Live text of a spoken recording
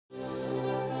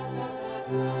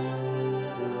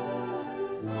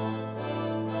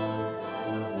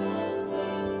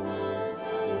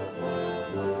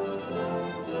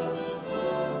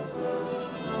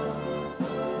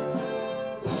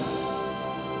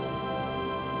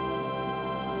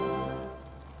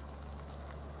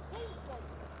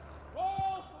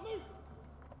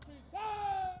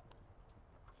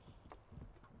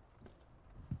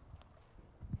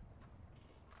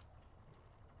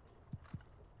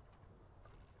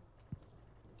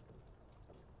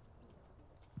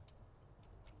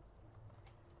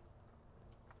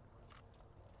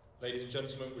Ladies and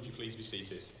gentlemen, would you please be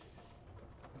seated?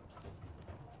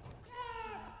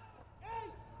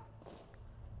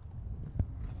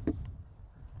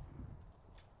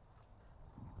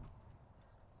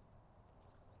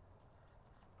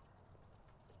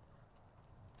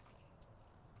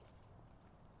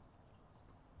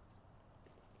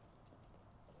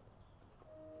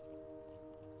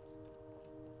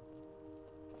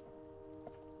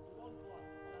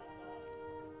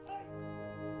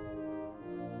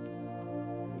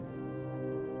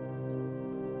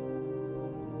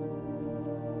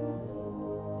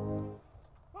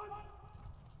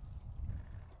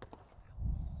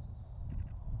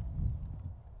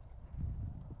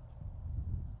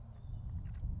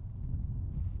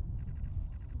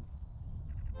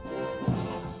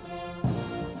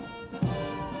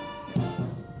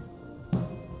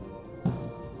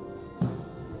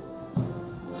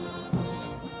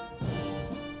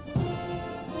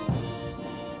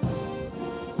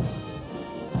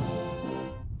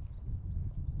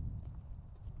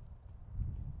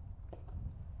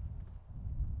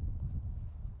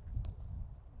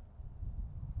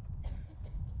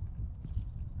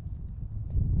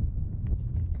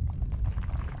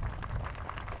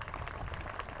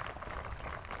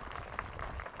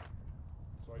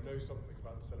 Know something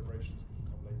about the celebrations that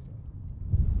will come later.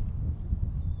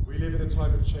 We live in a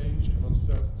time of change and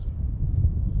uncertainty,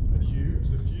 and you, as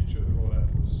the future of the Royal Air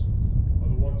Force, are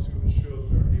the ones who will ensure that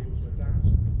we are able to adapt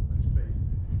and face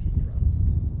future threats.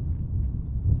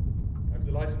 I'm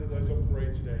delighted that those on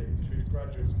parade today include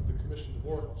graduates of the Commissioned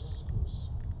Warrant Officers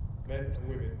course, men and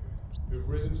women who have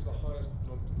risen to the highest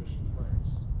non-commissioned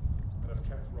ranks and have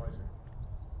kept rising.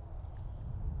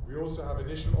 We also have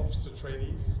initial officer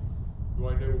trainees who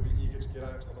I know will be eager to get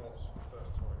out on ops for the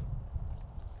first time.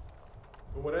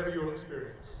 But whatever your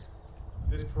experience,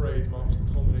 this parade marks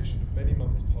the culmination of many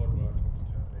months of hard work and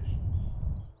determination,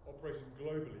 operating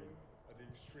globally at the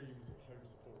extremes